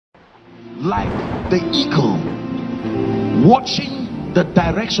like the eagle watching the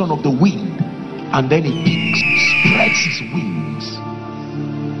direction of the wind, and then it spreads its wings.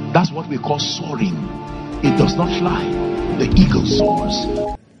 That's what we call soaring. It does not fly. The eagle soars.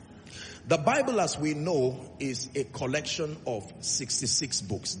 The Bible, as we know, is a collection of 66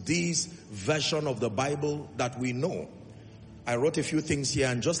 books. This version of the Bible that we know. I wrote a few things here,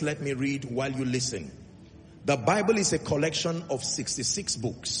 and just let me read while you listen. The Bible is a collection of 66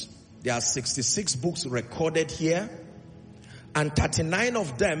 books. There are 66 books recorded here, and 39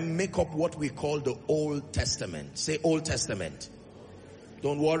 of them make up what we call the Old Testament. Say Old Testament.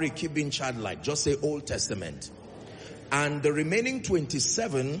 Don't worry, keep being childlike. Just say Old Testament. And the remaining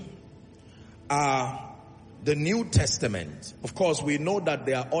 27 are the New Testament. Of course, we know that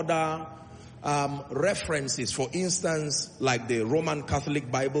there are other references. For instance, like the Roman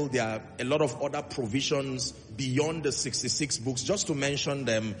Catholic Bible, there are a lot of other provisions beyond the 66 books. Just to mention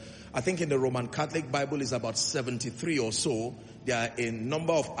them, I think in the Roman Catholic Bible is about 73 or so. There are a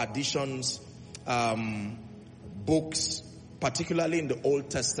number of additions, books, particularly in the Old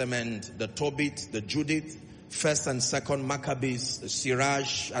Testament, the Tobit, the Judith, First and Second Maccabees, the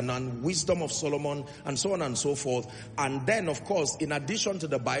Sirach, and then Wisdom of Solomon, and so on and so forth. And then, of course, in addition to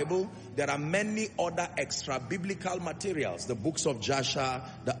the Bible, there are many other extra biblical materials. The books of Joshua,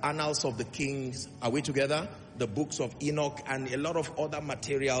 the Annals of the Kings. Are we together? The books of Enoch, and a lot of other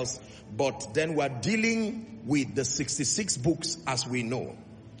materials. But then we're dealing with the 66 books as we know.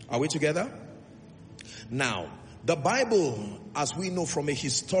 Are we together? Now, the Bible, as we know from a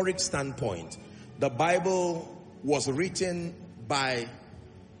historic standpoint, the Bible was written by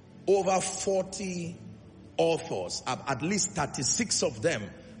over 40 authors. At least 36 of them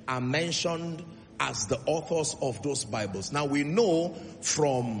are mentioned as the authors of those Bibles. Now we know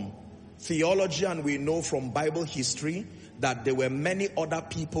from theology and we know from Bible history that there were many other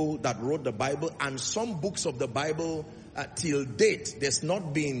people that wrote the Bible, and some books of the Bible till date, there's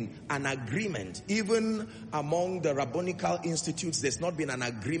not been an agreement. Even among the rabbinical institutes, there's not been an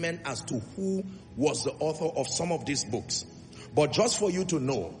agreement as to who was the author of some of these books. But just for you to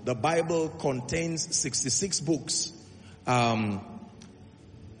know, the Bible contains 66 books,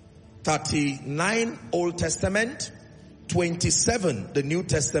 39 Old Testament, 27 the New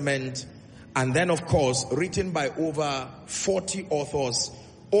Testament, and then of course written by over 40 authors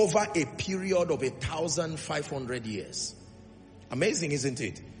over a period of 1,500 years. Amazing, isn't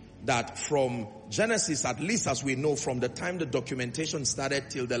it? That from Genesis, at least as we know, from the time the documentation started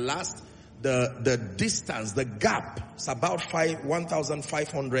till the last, the distance, the gap, is about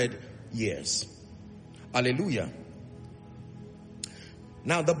 1,500 years. Hallelujah.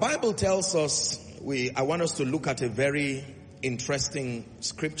 Now the Bible tells us, I want us to look at a very interesting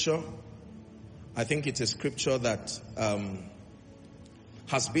scripture. I think it's a scripture that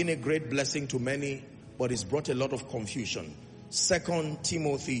has been a great blessing to many, but it's brought a lot of confusion. 2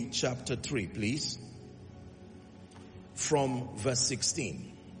 Timothy chapter 3, please. From verse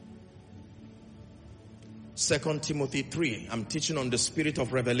 16. 2 Timothy 3. I'm teaching on the spirit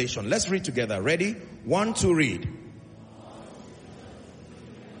of revelation. Let's read together. Ready? 1, 2, read.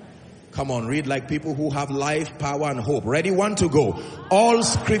 Come on, read like people who have life, power, and hope. Ready? 1, 2, go. All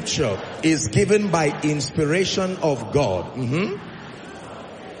scripture is given by inspiration of God.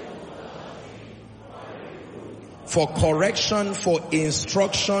 For correction, for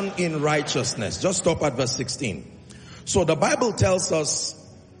instruction in righteousness. Just stop at verse 16. So the Bible tells us,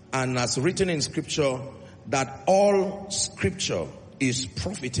 and as written in scripture, that all scripture is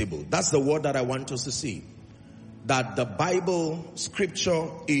profitable. That's the word that I want us to see. That the Bible, scripture,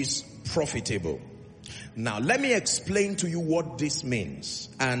 is profitable. Now, let me explain to you what this means.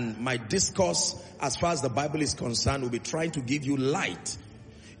 And my discourse, as far as the Bible is concerned, will be trying to give you light.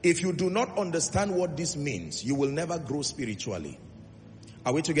 If you do not understand what this means, you will never grow spiritually.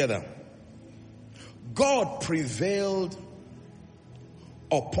 Are we together? God prevailed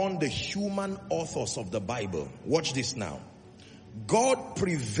upon the human authors of the Bible. Watch this now. God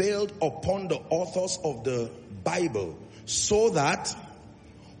prevailed upon the authors of the Bible so that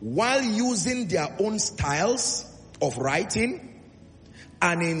while using their own styles of writing,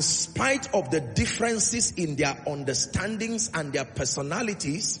 and in spite of the differences in their understandings and their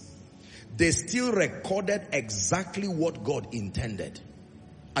personalities, they still recorded exactly what God intended.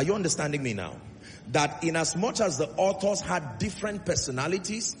 Are you understanding me now? That in as much as the authors had different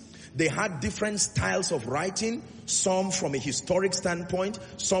personalities, they had different styles of writing, some from a historic standpoint,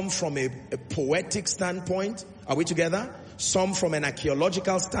 some from a poetic standpoint. Are we together? Some from an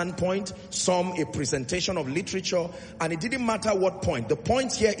archaeological standpoint, some a presentation of literature, and it didn't matter what point. The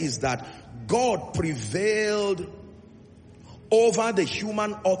point here is that God prevailed over the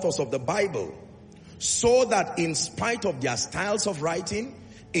human authors of the Bible, so that in spite of their styles of writing,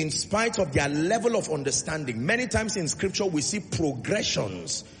 in spite of their level of understanding, many times in scripture we see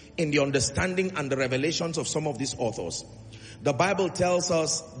progressions in the understanding and the revelations of some of these authors. The Bible tells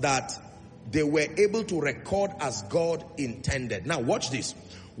us that they were able to record as God intended. Now watch this.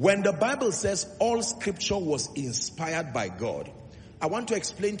 When the Bible says all scripture was inspired by God, I want to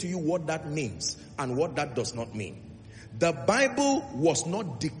explain to you what that means and what that does not mean. The Bible was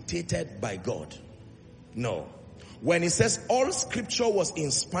not dictated by God. No. When it says all scripture was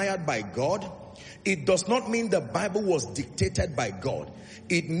inspired by God, it does not mean the Bible was dictated by God.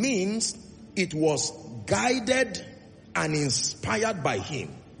 It means it was guided and inspired by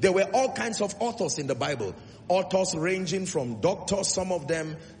Him. There were all kinds of authors in the Bible. Authors ranging from doctors, some of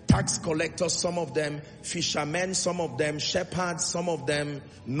them, tax collectors, some of them, fishermen, some of them, shepherds, some of them,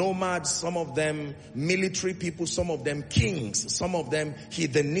 nomads, some of them, military people, some of them, kings, some of them,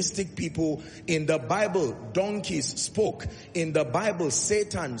 heathenistic people. In the Bible, donkeys spoke. In the Bible,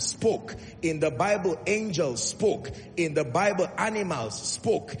 Satan spoke. In the Bible, angels spoke. In the Bible, animals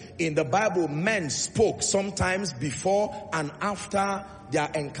spoke. In the Bible, men spoke, sometimes before and after their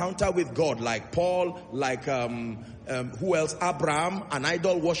encounter with God, like Paul, like who else? Abraham, an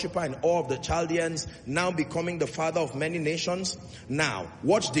idol worshiper in awe of the Chaldeans, now becoming the father of many nations. Now,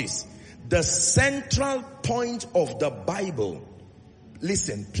 watch this. The central point of the Bible,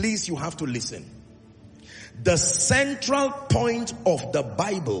 listen, please, you have to listen. The central point of the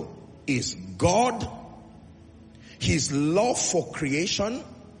Bible is God, His love for creation,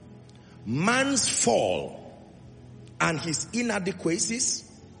 man's fall, and his inadequacies,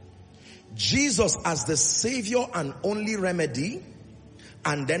 Jesus as the Savior and only remedy,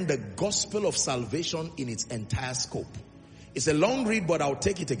 and then the gospel of salvation in its entire scope. It's a long read, but I'll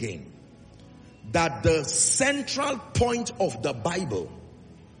take it again. That the central point of the Bible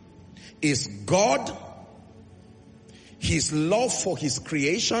is God, His love for His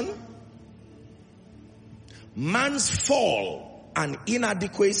creation, man's fall and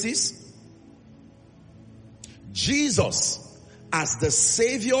inadequacies, Jesus as the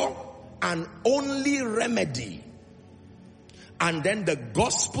Savior and only remedy, and then the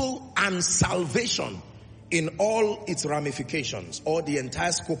gospel and salvation in all its ramifications, or the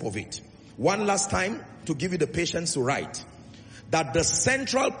entire scope of it. One last time to give you the patience to write. That the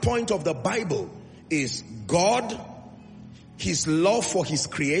central point of the Bible is God, His love for His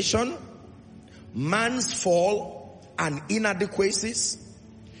creation, man's fall and inadequacies,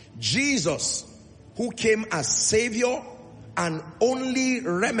 Jesus who came as Savior and only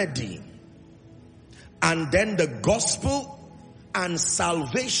remedy, and then the gospel and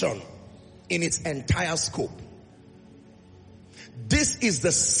salvation in its entire scope. This is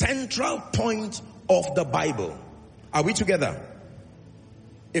the central point of the Bible. Are we together?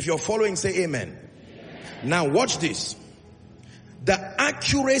 If you're following, say amen. Now watch this. The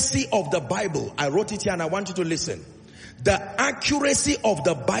accuracy of the Bible, I wrote it here and I want you to listen. The accuracy of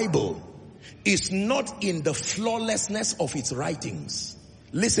the Bible is not in the flawlessness of its writings.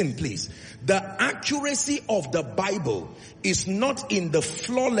 Listen please. The accuracy of the Bible is not in the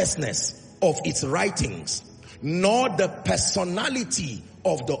flawlessness of its writings, nor the personality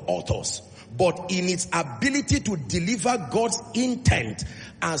of the authors, but in its ability to deliver God's intent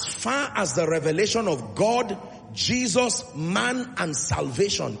as far as the revelation of God, Jesus, man, and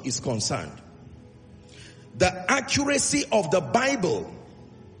salvation is concerned. The accuracy of the Bible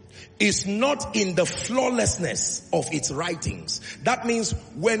is not in the flawlessness of its writings. That means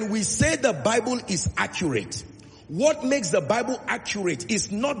when we say the Bible is accurate, what makes the Bible accurate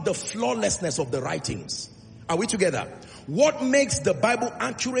is not the flawlessness of the writings. Are we together? What makes the Bible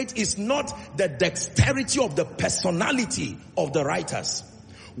accurate is not the dexterity of the personality of the writers.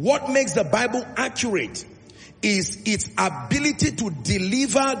 What makes the Bible accurate is its ability to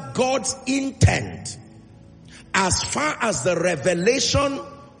deliver God's intent as far as the revelation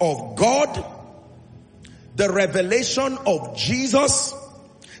of God, the revelation of Jesus,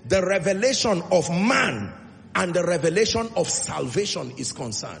 the revelation of man, and the revelation of salvation is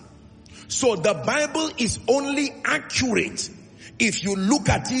concerned. So the Bible is only accurate if you look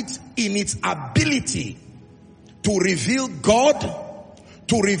at it in its ability to reveal God,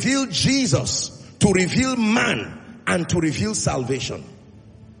 to reveal Jesus, to reveal man, and to reveal salvation.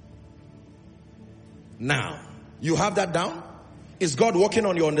 Now, you have that down? Is God working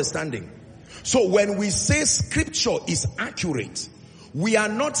on your understanding? So when we say scripture is accurate, we are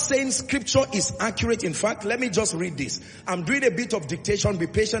not saying scripture is accurate. In fact, let me just read this. I'm doing a bit of dictation. Be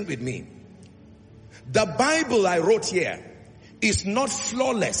patient with me. The Bible I wrote here is not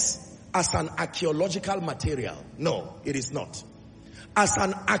flawless as an archaeological material. No, it is not. As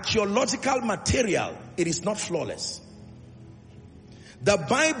an archaeological material, it is not flawless. The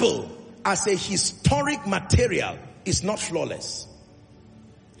Bible as a historic material is not flawless.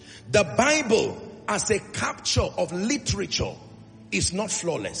 The Bible as a capture of literature is not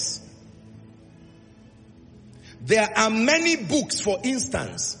flawless. There are many books, for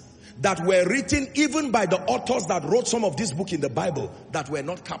instance, that were written even by the authors that wrote some of these books in the Bible that were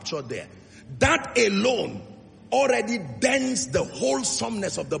not captured there. That alone already dents the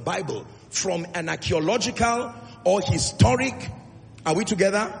wholesomeness of the Bible from an archaeological or historic, are we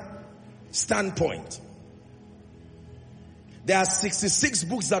together, standpoint. There are 66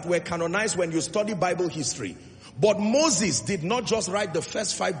 books that were canonized when you study Bible history. But Moses did not just write the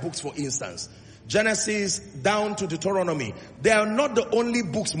first 5 books, for instance. Genesis down to Deuteronomy. They are not the only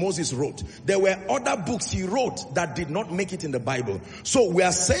books Moses wrote. There were other books he wrote that did not make it in the Bible. So we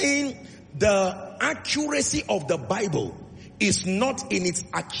are saying the accuracy of the Bible is not in its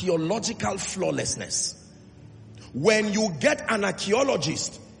archaeological flawlessness. When you get an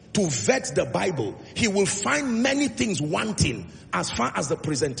archaeologist to vet the Bible, he will find many things wanting as far as the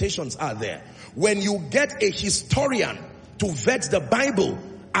presentations are there. When you get a historian to vet the Bible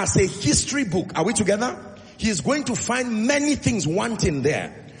as a history book, are we together? He is going to find many things wanting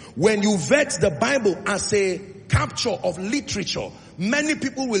there. When you vet the Bible as a capture of literature, many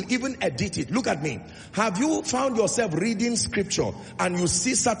people will even edit it. Look at me. Have you found yourself reading scripture and you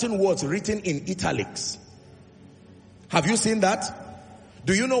see certain words written in italics? Have you seen that?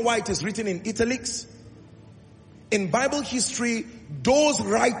 Do you know why it is written in italics? In Bible history, those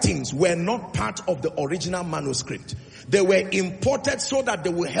writings were not part of the original manuscript. They were imported so that they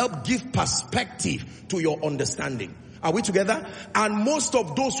will help give perspective to your understanding. Are we together? And most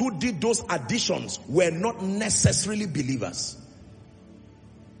of those who did those additions were not necessarily believers.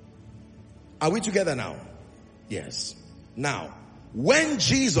 Are we together now? Yes. Now, when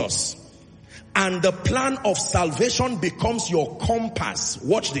Jesus and the plan of salvation becomes your compass,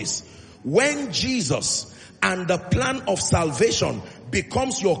 watch this. When Jesus and the plan of salvation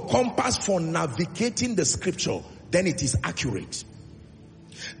becomes your compass for navigating the scripture, then it is accurate.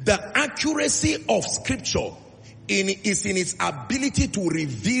 The accuracy of scripture is in its ability to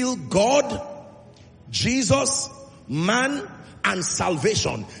reveal God, Jesus, man, and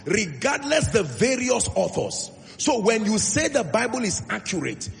salvation, regardless the various authors. So when you say the Bible is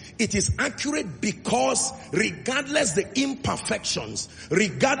accurate, it is accurate because regardless the imperfections,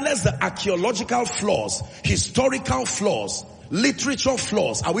 regardless the archaeological flaws, historical flaws, literature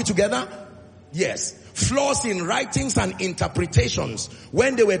flaws, are we together? Yes. Flaws in writings and interpretations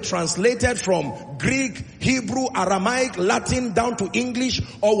when they were translated from Greek, Hebrew, Aramaic, Latin down to English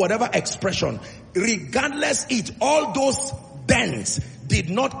or whatever expression. Regardless it, all those dents did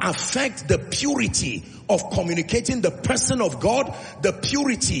not affect the purity of communicating the person of God, the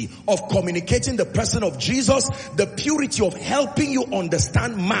purity of communicating the person of Jesus, the purity of helping you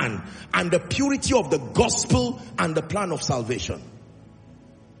understand man, and the purity of the gospel and the plan of salvation.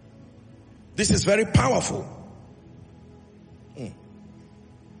 This is very powerful.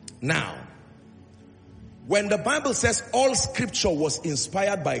 Now, when the Bible says all scripture was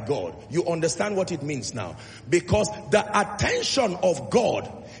inspired by God, you understand what it means now. Because the attention of God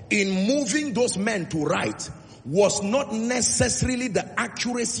in moving those men to write was not necessarily the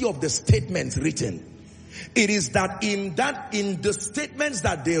accuracy of the statements written. It is that in the statements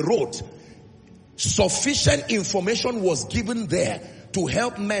that they wrote, sufficient information was given there to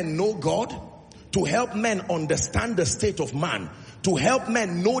help men know God, to help men understand the state of man, to help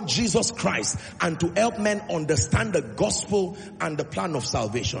men know Jesus Christ, and to help men understand the gospel and the plan of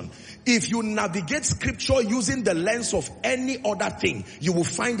salvation. If you navigate scripture using the lens of any other thing, you will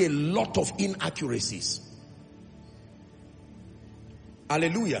find a lot of inaccuracies.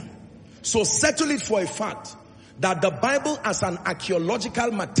 Hallelujah. So settle it for a fact that the Bible as an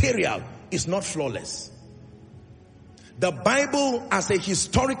archaeological material is not flawless. The Bible as a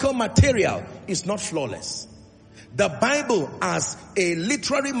historical material is not flawless. The Bible as a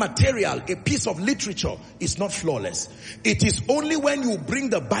literary material, a piece of literature, is not flawless. It is only when you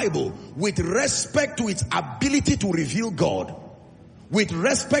bring the Bible with respect to its ability to reveal God, with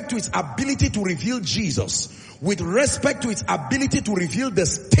respect to its ability to reveal Jesus, with respect to its ability to reveal the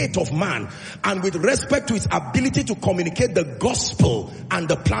state of man, and with respect to its ability to communicate the gospel and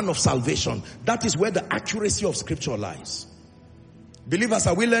the plan of salvation. That is where the accuracy of scripture lies. Believers,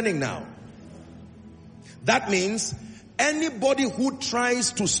 are we learning now? That means anybody who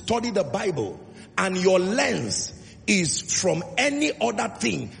tries to study the Bible and your lens is from any other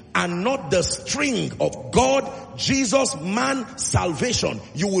thing and not the string of God, Jesus, man, salvation,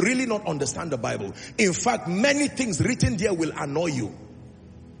 you will really not understand the Bible. In fact, many things written there will annoy you.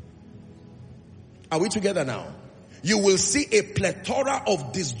 Are we together now? You will see a plethora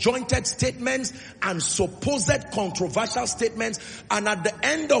of disjointed statements and supposed controversial statements, and at the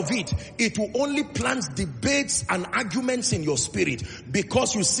end of it, it will only plant debates and arguments in your spirit,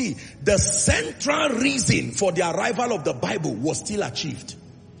 because you see, the central reason for the arrival of the Bible was still achieved.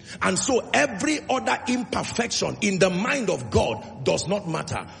 And so every other imperfection in the mind of God does not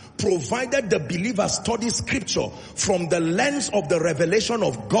matter, provided the believer studies scripture from the lens of the revelation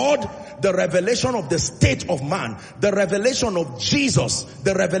of God, the revelation of the state of man, the revelation of Jesus,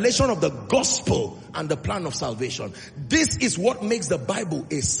 the revelation of the gospel, and the plan of salvation. This is what makes the Bible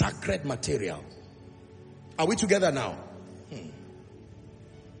a sacred material. Are we together now?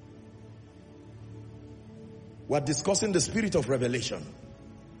 We're discussing the spirit of revelation.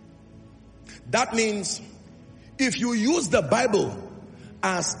 That means if you use the Bible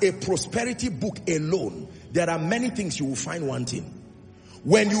as a prosperity book alone, there are many things you will find wanting.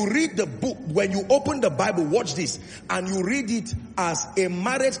 When you read the book, when you open the Bible, watch this, and you read it as a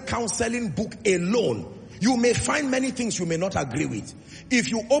marriage counseling book alone, you may find many things you may not agree with. If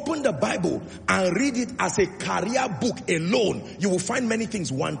you open the Bible and read it as a career book alone, you will find many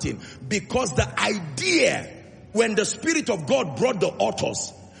things wanting. Because the idea, when the Spirit of God brought the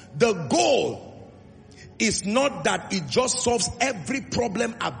authors, the goal is not that it just solves every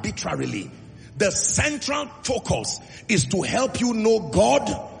problem arbitrarily. The central focus is to help you know God,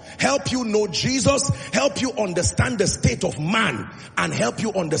 help you know Jesus, help you understand the state of man, and help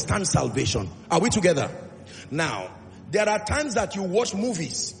you understand salvation. Are we together? Now, there are times that you watch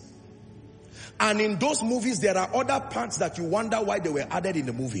movies, and in those movies there are other parts that you wonder why they were added in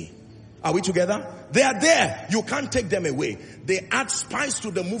the movie. Are we together? They are there. You can't take them away. They add spice to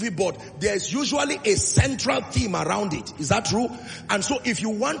the movie, but there's usually a central theme around it. Is that true? And so if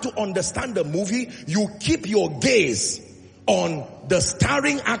you want to understand the movie, you keep your gaze on the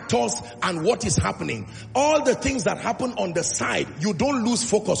starring actors and what is happening. All the things that happen on the side, you don't lose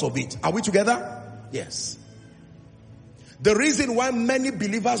focus of it. Are we together? Yes. The reason why many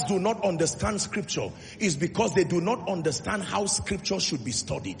believers do not understand scripture is because they do not understand how scripture should be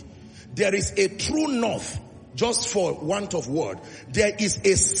studied. There is a true north, just for want of word. There is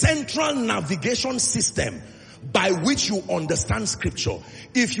a central navigation system by which you understand scripture.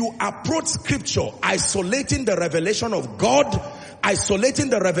 If you approach scripture isolating the revelation of God, isolating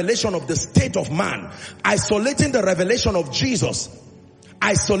the revelation of the state of man, isolating the revelation of Jesus,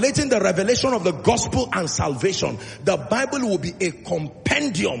 isolating the revelation of the gospel and salvation, the Bible will be a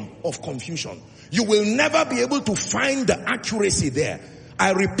compendium of confusion. You will never be able to find the accuracy there.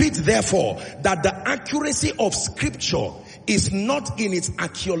 I repeat, therefore, that the accuracy of scripture is not in its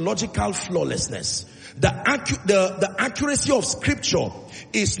archaeological flawlessness. The accuracy of scripture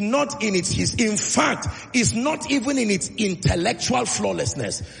is not in in fact, is not even in its intellectual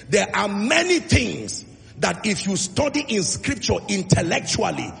flawlessness. There are many things that if you study in scripture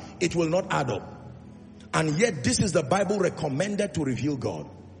intellectually, it will not add up. And yet this is the Bible recommended to reveal God.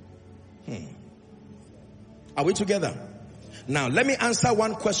 Are we together? Now, let me answer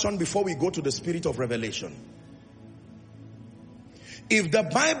one question before we go to the spirit of revelation. If the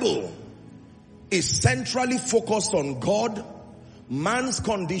Bible is centrally focused on God, man's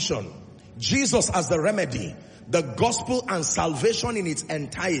condition, Jesus as the remedy, the gospel and salvation in its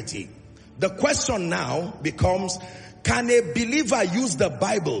entirety, the question now becomes, can a believer use the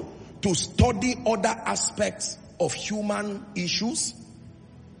Bible to study other aspects of human issues?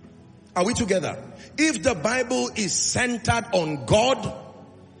 Are we together? If the Bible is centered on God,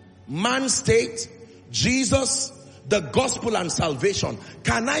 man's state, Jesus, the gospel and salvation,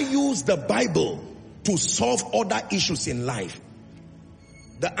 can I use the Bible to solve other issues in life?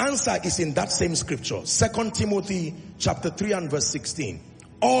 The answer is in that same scripture, 2 Timothy chapter 3 and verse 16.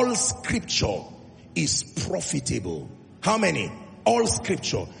 All scripture is profitable. How many? All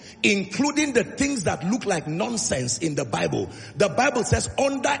scripture, including the things that look like nonsense in the Bible. The Bible says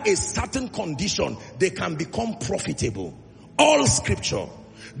under a certain condition, they can become profitable. All scripture.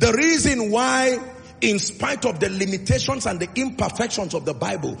 The reason why, in spite of the limitations and the imperfections of the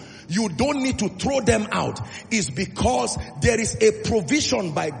Bible, you don't need to throw them out, is because there is a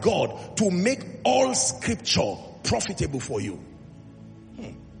provision by God to make all scripture profitable for you.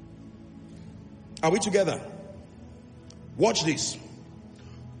 Are we together? Watch this.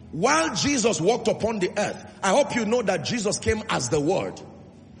 While Jesus walked upon the earth, I hope you know that Jesus came as the Word.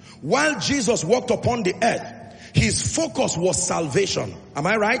 While Jesus walked upon the earth, his focus was salvation. Am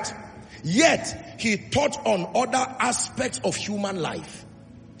I right? Yet, he taught on other aspects of human life.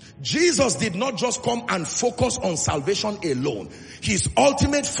 Jesus did not just come and focus on salvation alone. His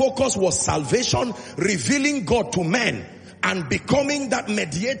ultimate focus was salvation, revealing God to men, and becoming that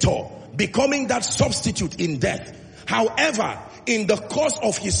mediator, becoming that substitute in death. However, in the course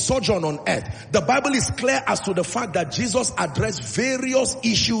of his sojourn on earth, the Bible is clear as to the fact that Jesus addressed various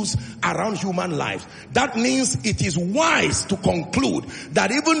issues around human life. That means it is wise to conclude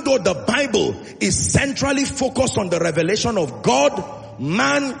that even though the Bible is centrally focused on the revelation of God,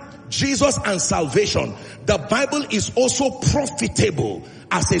 man, Jesus, and salvation, the Bible is also profitable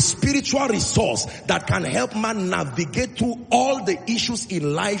as a spiritual resource that can help man navigate through all the issues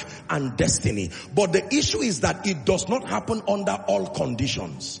in life and destiny. But the issue is that it does not happen under all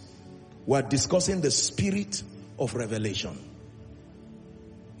conditions. We're discussing the spirit of revelation.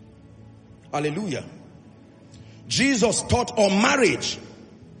 Hallelujah. Jesus taught on marriage.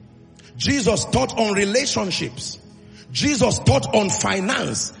 Jesus taught on relationships. Jesus taught on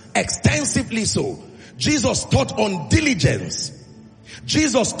finance, extensively so. Jesus taught on diligence.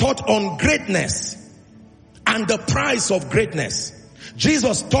 Jesus taught on greatness and the price of greatness.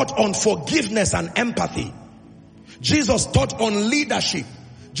 Jesus taught on forgiveness and empathy. Jesus taught on leadership.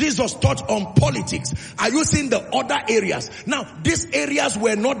 Jesus taught on politics. Are you seeing the other areas? Now, these areas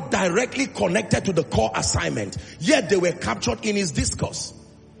were not directly connected to the core assignment, yet they were captured in his discourse.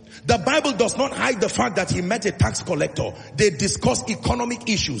 The Bible does not hide the fact that he met a tax collector. They discussed economic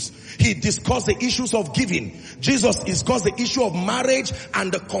issues. He discussed the issues of giving. Jesus discussed the issue of marriage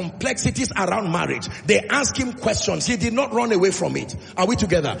and the complexities around marriage. They asked him questions. He did not run away from it. Are we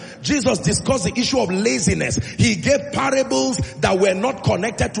together? Jesus discussed the issue of laziness. He gave parables that were not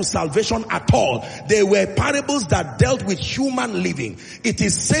connected to salvation at all. They were parables that dealt with human living. It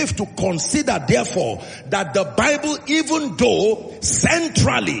is safe to consider, therefore, that the Bible, even though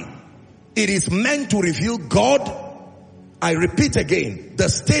centrally it is meant to reveal God, I repeat again, the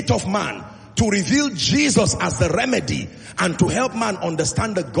state of man, to reveal Jesus as the remedy and to help man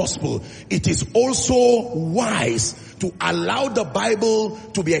understand the gospel, it is also wise to allow the Bible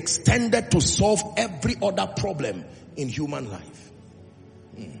to be extended to solve every other problem in human life.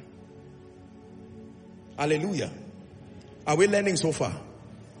 Hallelujah. Are we learning so far?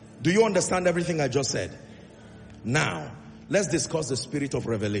 Do you understand everything I just said? Now, let's discuss the spirit of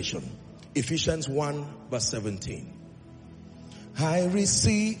revelation. Ephesians 1 verse 17. I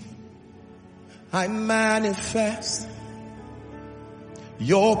receive, I manifest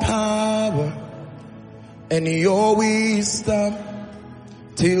your power and your wisdom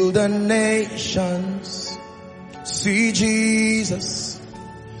till the nations see Jesus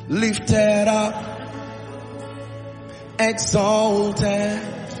lifted up, exalted.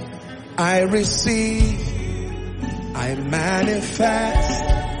 I receive, I manifest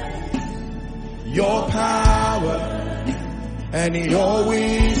your power and your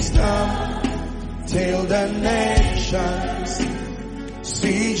wisdom till the nations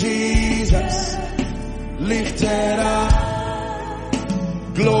see Jesus lifted up,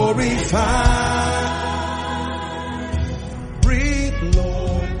 glorified. Breathe,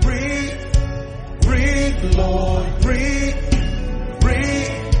 Lord, breathe, breathe, Lord, breathe,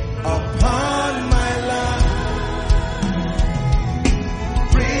 breathe upon my life.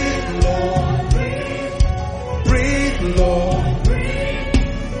 Breathe, Lord, breathe, Lord, breathe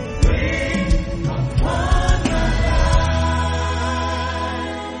upon my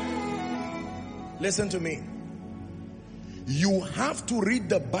life. Listen to me. You have to read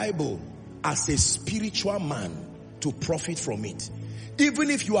the Bible as a spiritual man to profit from it. Even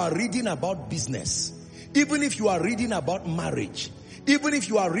if you are reading about business, even if you are reading about marriage, even if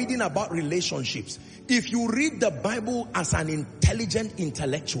you are reading about relationships, if you read the Bible as an intelligent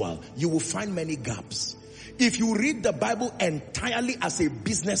intellectual, you will find many gaps. If you read the Bible entirely as a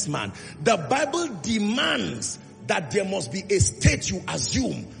businessman, the Bible demands that there must be a state you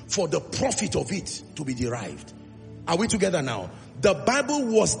assume for the profit of it to be derived. Are we together now? The Bible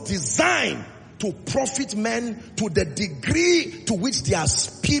was designed to profit men to the degree to which they are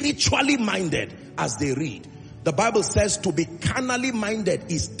spiritually minded as they read. The Bible says to be carnally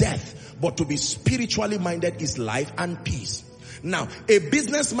minded is death, but to be spiritually minded is life and peace. Now, a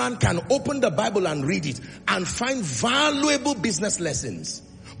businessman can open the Bible and read it and find valuable business lessons.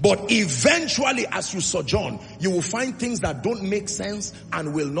 But eventually, as you sojourn, you will find things that don't make sense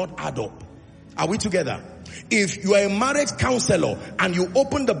and will not add up. Are we together? If you are a marriage counselor and you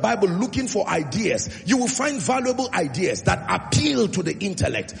open the Bible looking for ideas, you will find valuable ideas that appeal to the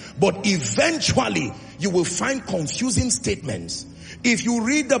intellect. But eventually, you will find confusing statements. If you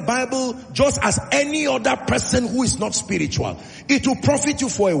read the Bible just as any other person who is not spiritual, it will profit you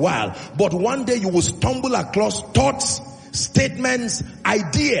for a while. But one day you will stumble across thoughts statements,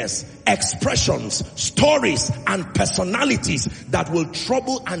 ideas, expressions, stories, and personalities that will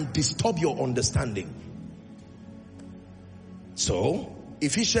trouble and disturb your understanding. So,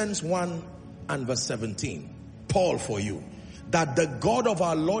 Ephesians 1 and verse 17, Paul for you, that the God of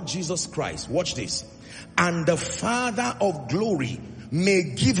our Lord Jesus Christ, watch this, and the Father of glory may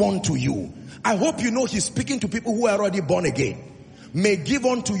give unto you. I hope you know he's speaking to people who are already born again. May give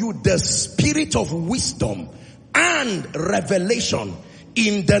unto you the spirit of wisdom and revelation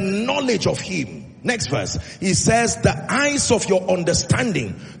in the knowledge of him. Next verse, he says, the eyes of your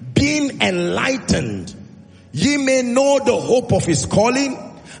understanding being enlightened, ye may know the hope of his calling,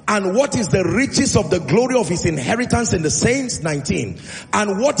 and what is the riches of the glory of his inheritance in the saints. 19.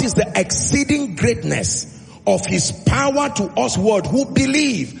 And what is the exceeding greatness of his power to us who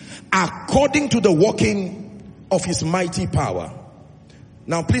believe, according to the working of his mighty power.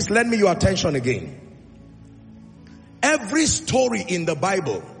 Now please lend me your attention again. Every story in the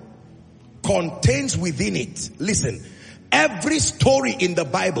Bible contains within it, listen, every story in the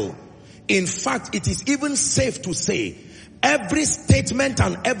Bible, in fact, it is even safe to say, every statement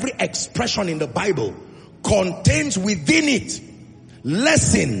and every expression in the Bible contains within it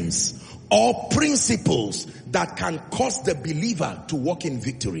lessons or principles that can cause the believer to walk in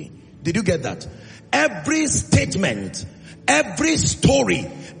victory. Did you get that? Every statement, every story,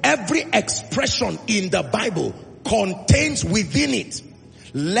 every expression in the Bible contains within it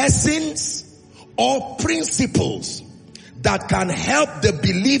lessons or principles that can help the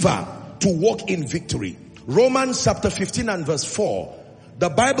believer to walk in victory. Romans chapter 15 and verse 4, the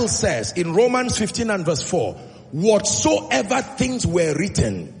Bible says in Romans 15 and verse 4, whatsoever things were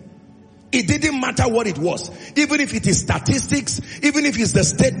written, it didn't matter what it was, even if it is statistics, even if it's the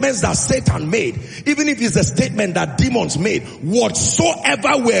statements that Satan made, even if it's the statement that demons made,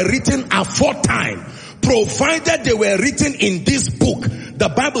 whatsoever were written aforetime, provided they were written in this book,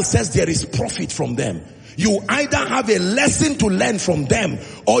 the Bible says there is profit from them. You either have a lesson to learn from them,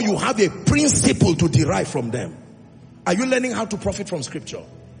 or you have a principle to derive from them. Are you learning how to profit from scripture?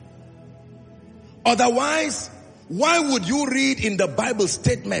 Otherwise, why would you read in the Bible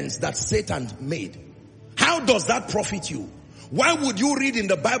statements that Satan made? How does that profit you? Why would you read in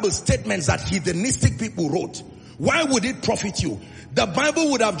the Bible statements that heathenistic people wrote? Why would it profit you? The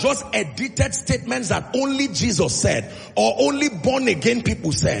Bible would have just edited statements that only Jesus said, or only born again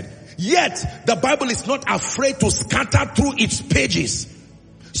people said. Yet, the Bible is not afraid to scatter through its pages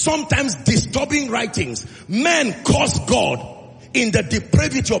sometimes disturbing writings. Men cursed God in the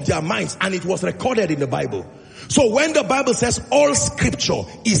depravity of their minds, and it was recorded in the Bible. So when the Bible says all scripture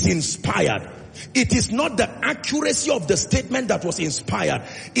is inspired, it is not the accuracy of the statement that was inspired.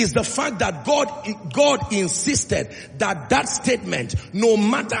 It's the fact that God insisted that that statement, no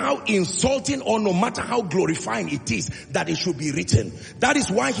matter how insulting or no matter how glorifying it is, that it should be written. That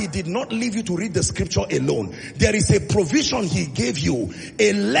is why he did not leave you to read the scripture alone. There is a provision he gave you,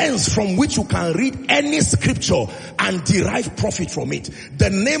 a lens from which you can read any scripture and derive profit from it. The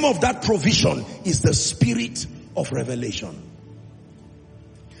name of that provision is the spirit of revelation.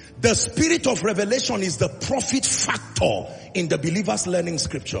 The spirit of revelation is the profit factor in the believer's learning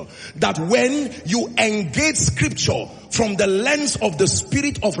scripture. That when you engage scripture from the lens of the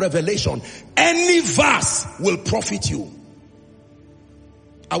spirit of revelation, any verse will profit you.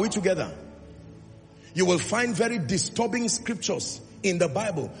 Are we together? You will find very disturbing scriptures in the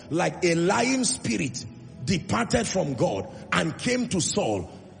Bible, like a lying spirit departed from God and came to Saul.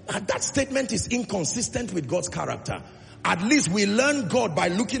 And that statement is inconsistent with God's character. At least we learn God by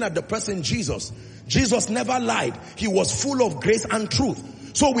looking at the person Jesus. Jesus never lied. He was full of grace and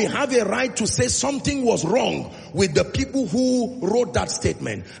truth. So we have a right to say something was wrong with the people who wrote that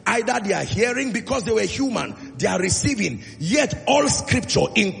statement. Either they are hearing because they were human, they are receiving. Yet all scripture,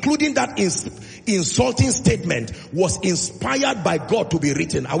 including that insulting statement, was inspired by God to be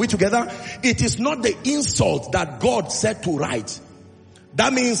written. Are we together? It is not the insult that God said to write.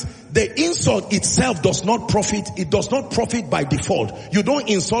 That means the insult itself does not profit. It does not profit by default. You don't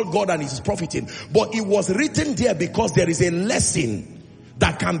insult God and it is profiting. But it was written there because there is a lesson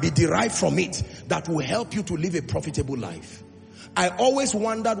that can be derived from it that will help you to live a profitable life. I always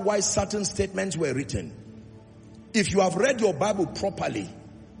wondered why certain statements were written. If you have read your Bible properly,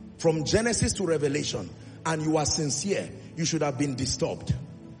 from Genesis to Revelation, and you are sincere, you should have been disturbed.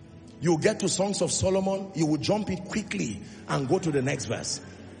 You get to Songs of Solomon, you will jump it quickly and go to the next verse.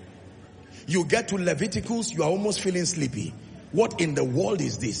 You get to Leviticus, you are almost feeling sleepy. What in the world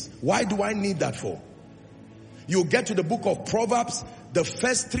is this? Why do I need that for? You get to the book of Proverbs, the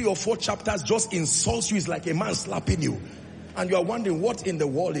first 3 or 4 chapters just insults you. It's like a man slapping you. And you are wondering, what in the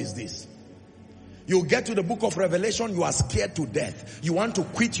world is this? You get to the book of Revelation, you are scared to death. You want to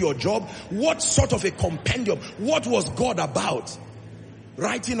quit your job. What sort of a compendium? What was God about?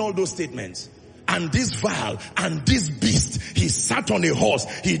 Writing all those statements. And this vial and this beast, he sat on a horse.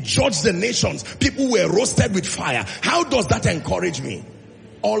 He judged the nations. People were roasted with fire. How does that encourage me?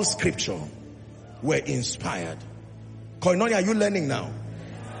 All scripture were inspired. Koinonia, are you learning now?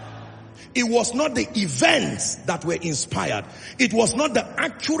 It was not the events that were inspired. It was not the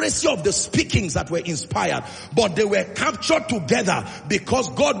accuracy of the speakings that were inspired. But they were captured together because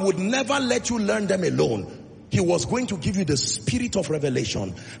God would never let you learn them alone. He was going to give you the spirit of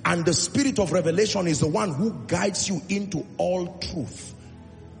revelation. And the spirit of revelation is the one who guides you into all truth.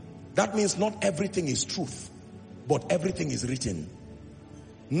 That means not everything is truth, but everything is written.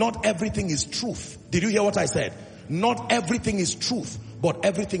 Not everything is truth. Did you hear what I said? Not everything is truth, but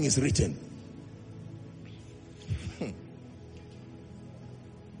everything is written.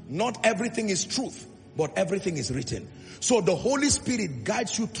 Not everything is truth, but everything is written. So the Holy Spirit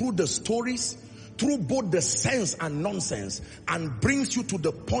guides you through the stories, through both the sense and nonsense, and brings you to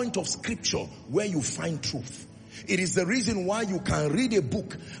the point of scripture where you find truth. It is the reason why you can read a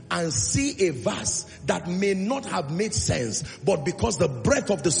book and see a verse that may not have made sense, but because the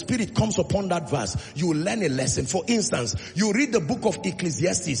breath of the Spirit comes upon that verse, you learn a lesson. For instance, you read the book of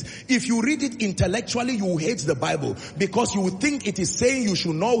Ecclesiastes. If you read it intellectually, you will hate the Bible because you will think it is saying you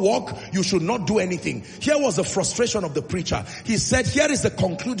should not walk, you should not do anything. Here was the frustration of the preacher. He said, here is the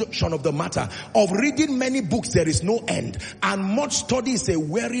conclusion of the matter. Of reading many books, there is no end, and much study is a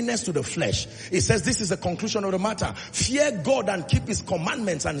weariness to the flesh. He says, this is the conclusion of the matter. Fear God and keep his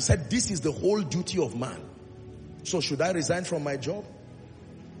commandments. And he said, this is the whole duty of man. So should I resign from my job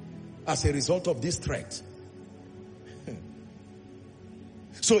as a result of this threat?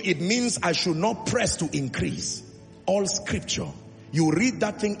 So it means I should not press to increase. All scripture, you read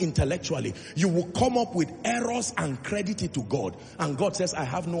that thing intellectually, you will come up with errors and credit it to God. And God says, I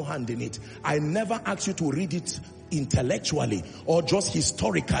have no hand in it. I never asked you to read it intellectually or just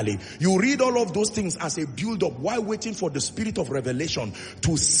historically. You read all of those things as a build-up while waiting for the spirit of revelation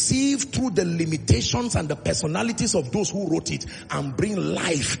to sieve through the limitations and the personalities of those who wrote it and bring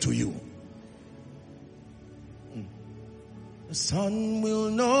life to you. The sun will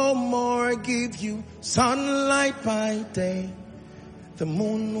no more give you sunlight by day. The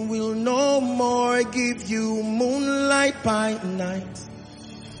moon will no more give you moonlight by night.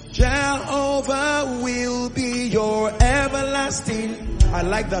 Jehovah will be your everlasting. I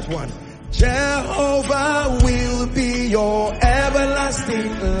like that one. Jehovah will be your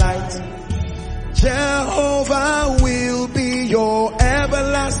everlasting light. Jehovah will be your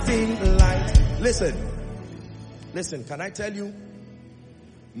everlasting light. Listen, can I tell you?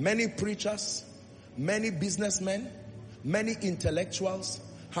 Many preachers, many businessmen, many intellectuals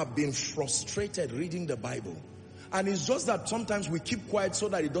have been frustrated reading the Bible. And it's just that sometimes we keep quiet so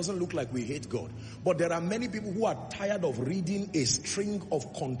that it doesn't look like we hate God. But there are many people who are tired of reading a string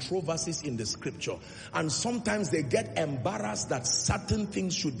of controversies in the scripture. And sometimes they get embarrassed that certain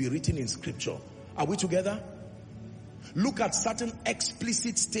things should be written in scripture. Are we together? Look at certain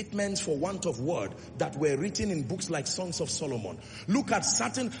explicit statements, for want of word, that were written in books like Songs of Solomon. Look at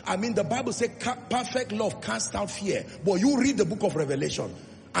certain, the Bible says perfect love casts out fear. But you read the book of Revelation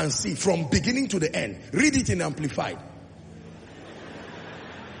and see from beginning to the end. Read it in Amplified.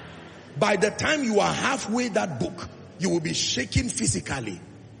 By the time you are halfway that book, you will be shaking physically.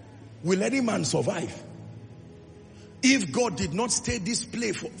 Will any man survive? If God did not stay this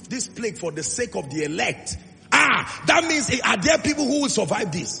plague for the sake of the elect, that means are there people who will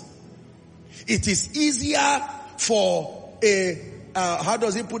survive this? It is easier for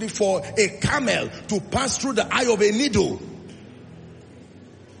for a camel to pass through the eye of a needle.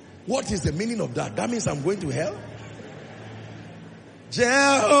 What is the meaning of that? That means I'm going to hell?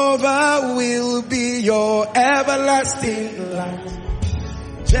 Jehovah will be your everlasting light.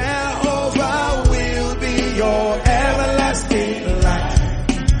 Jehovah will be your everlasting light.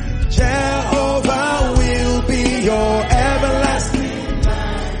 Jehovah will be your everlasting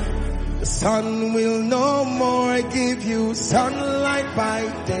light. The sun will no more give you sunlight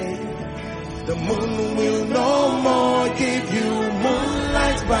by day. The moon will no more give you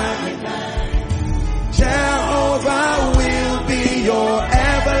moonlight by night. Jehovah will be your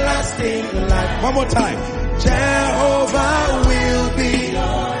everlasting light. One more time. Jehovah will be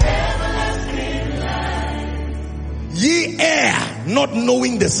your everlasting light. Ye err, not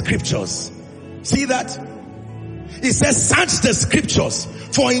knowing the scriptures. See that? It says, search the scriptures,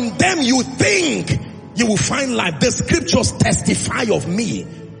 for in them you think you will find life. The scriptures testify of me.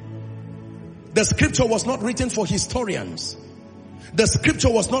 The scripture was not written for historians. The scripture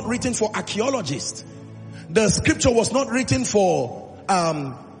was not written for archaeologists. The scripture was not written for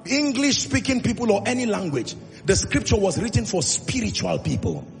English speaking people or any language. The scripture was written for spiritual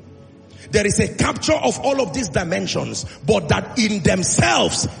people. There is a capture of all of these dimensions, but that in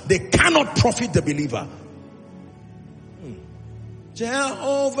themselves, they cannot profit the believer.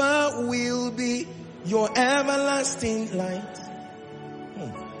 Jehovah will be your everlasting light.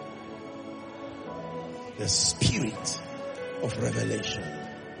 The spirit of revelation.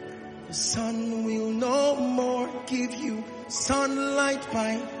 The sun will no more give you sunlight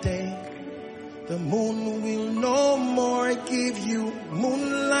by day. The moon will no more give you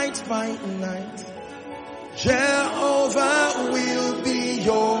moonlight by night. Jehovah will be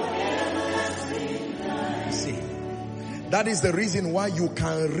your everlasting light. See, that is the reason why you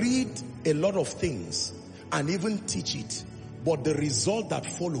can read a lot of things and even teach it, but the result that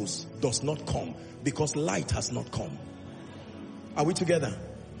follows does not come because light has not come. Are we together?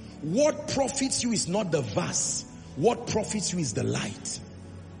 What profits you is not the verse. What profits you is the light.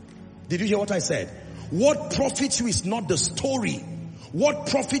 Did you hear what I said? What profits you is not the story. What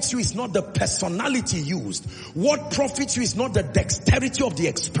profits you is not the personality used. What profits you is not the dexterity of the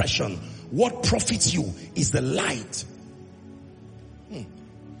expression. What profits you is the light.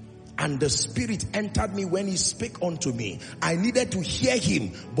 And the Spirit entered me when he spake unto me. I needed to hear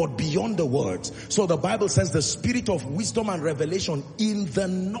him, but beyond the words. So the Bible says the spirit of wisdom and revelation in the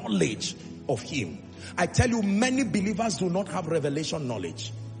knowledge of him. I tell you, many believers do not have revelation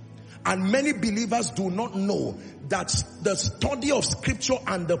knowledge. And many believers do not know that the study of scripture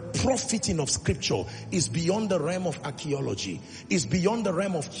and the profiting of scripture is beyond the realm of archaeology, is beyond the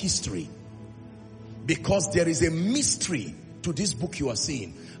realm of history. Because there is a mystery to this book you are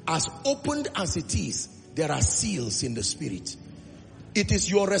seeing. As opened as it is, there are seals in the spirit. It is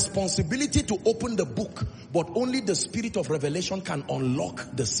your responsibility to open the book, but only the spirit of revelation can unlock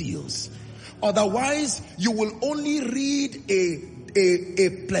the seals. Otherwise, you will only read a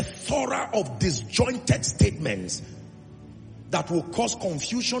plethora of disjointed statements that will cause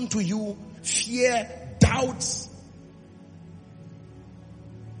confusion to you, fear, doubts.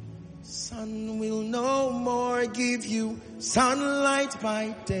 Sun will no more give you sunlight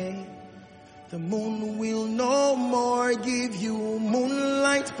by day. The moon will no more give you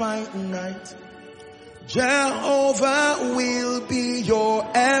moonlight by night. Jehovah will be your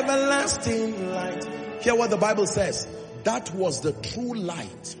everlasting light. Hear what the Bible says. That was the true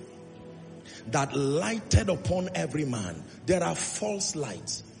light that lighted upon every man. There are false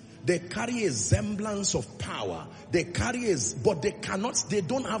lights. They carry a semblance of power. They carry but they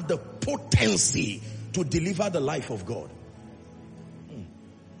don't have the potency to deliver the life of God.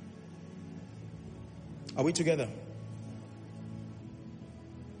 Are we together?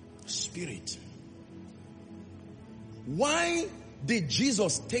 Spirit. Why did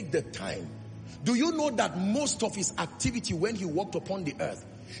Jesus take the time? Do you know that most of his activity when he walked upon the earth,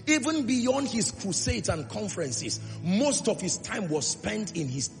 even beyond his crusades and conferences, most of his time was spent in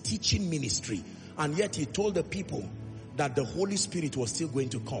his teaching ministry. And yet he told the people that the Holy Spirit was still going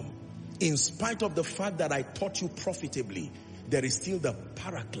to come. In spite of the fact that I taught you profitably, there is still the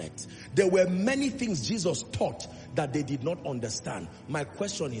Paraclete. There were many things Jesus taught that they did not understand. My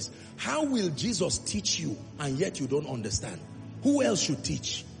question is, how will Jesus teach you and yet you don't understand? Who else should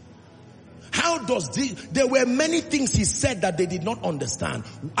teach? There were many things he said that they did not understand.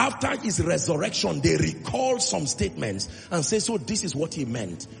 After his resurrection, they recalled some statements and say, so this is what he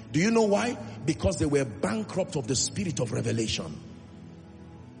meant. Do you know why? Because they were bankrupt of the spirit of revelation.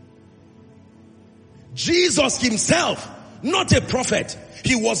 Jesus himself, not a prophet,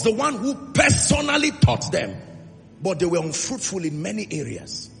 he was the one who personally taught them. But they were unfruitful in many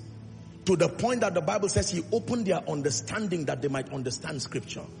areas. To the point that the Bible says he opened their understanding that they might understand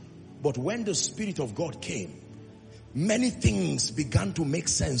scripture. But when the Spirit of God came, many things began to make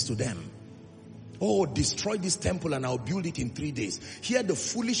sense to them. Oh, destroy this temple and I'll build it in 3 days. Hear the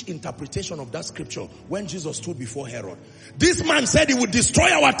foolish interpretation of that scripture when Jesus stood before Herod. This man said he would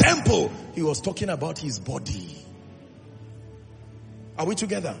destroy our temple. He was talking about his body. Are we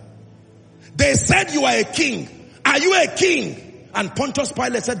together? They said you are a king. Are you a king? And Pontius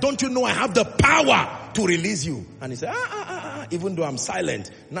Pilate said, don't you know I have the power to release you? And he said, even though I'm silent,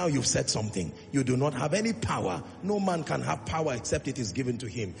 now you've said something. You do not have any power. No man can have power except it is given to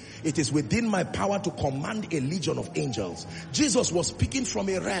him. It is within my power to command a legion of angels. Jesus was speaking from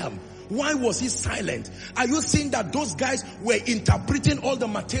a realm Why was he silent? Are you seeing that those guys were interpreting all the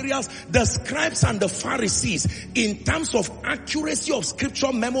materials? The scribes and the Pharisees, in terms of accuracy of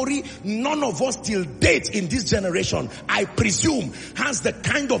scripture memory, none of us till date in this generation, I presume, has the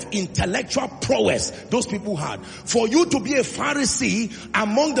kind of intellectual prowess those people had. For you to be a Pharisee,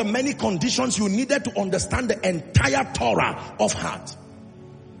 among the many conditions, you needed to understand the entire Torah of heart.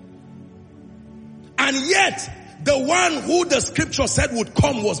 And yet, the one who the scripture said would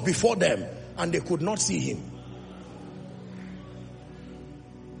come was before them, and they could not see him.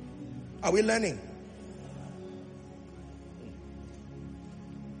 Are we learning?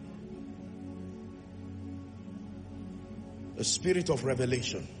 The spirit of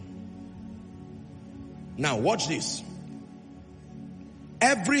revelation. Now watch this.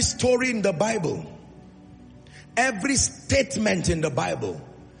 Every story in the Bible, every statement in the Bible,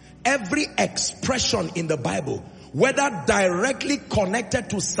 every expression in the Bible, whether directly connected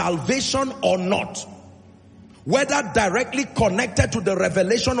to salvation or not, whether directly connected to the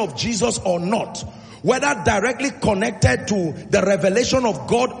revelation of Jesus or not, whether directly connected to the revelation of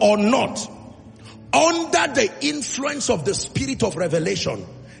God or not, under the influence of the spirit of revelation,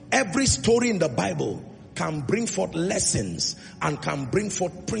 every story in the Bible can bring forth lessons and can bring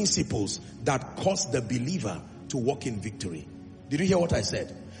forth principles that cause the believer to walk in victory. Did you hear what I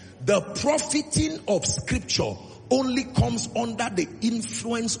said? The profiting of scripture only comes under the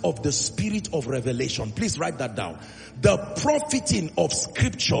influence of the spirit of revelation. Please write that down. The profiting of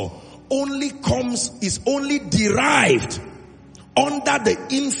scripture is only derived under the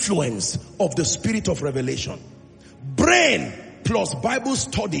influence of the spirit of revelation. Brain plus Bible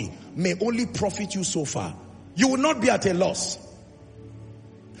study may only profit you so far. You will not be at a loss.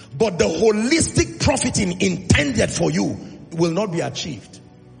 But the holistic profiting intended for you will not be achieved.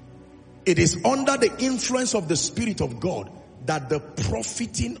 It is under the influence of the Spirit of God that the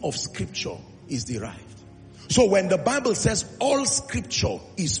profiting of scripture is derived. So when the Bible says all scripture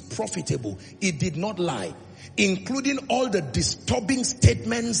is profitable, it did not lie. Including all the disturbing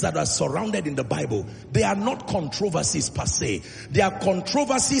statements that are surrounded in the Bible. They are not controversies per se. They are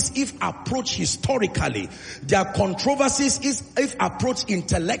controversies if approached historically. They are controversies if approached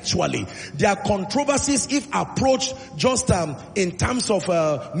intellectually. They are controversies if approached just in terms of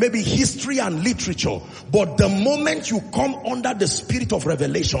maybe history and literature. But the moment you come under the spirit of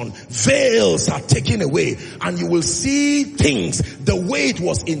revelation, veils are taken away and you will see things the way it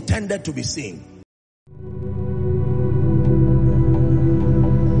was intended to be seen.